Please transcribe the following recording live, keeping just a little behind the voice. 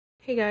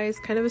Hey guys,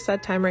 kind of a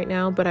sad time right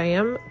now, but I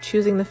am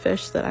choosing the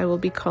fish that I will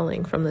be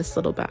culling from this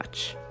little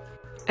batch.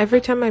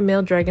 Every time my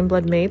male dragon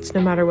blood mates, no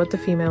matter what the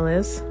female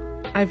is,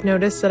 I've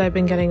noticed that I've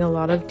been getting a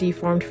lot of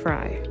deformed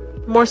fry.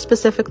 More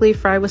specifically,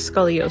 fry with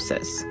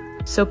scoliosis,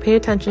 so pay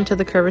attention to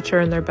the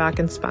curvature in their back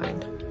and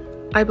spine.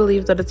 I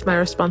believe that it's my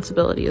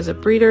responsibility as a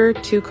breeder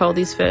to cull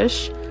these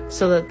fish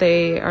so that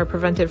they are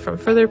prevented from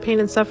further pain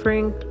and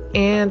suffering,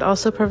 and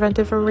also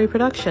prevented from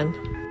reproduction.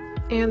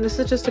 And this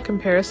is just a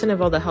comparison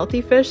of all the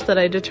healthy fish that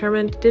I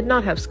determined did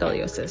not have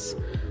scoliosis.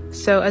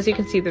 So as you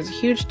can see, there's a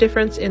huge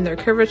difference in their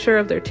curvature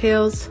of their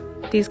tails.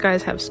 These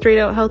guys have straight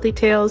out healthy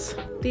tails.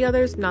 The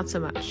others, not so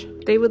much.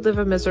 They would live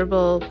a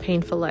miserable,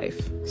 painful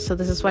life. So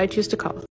this is why I choose to cull.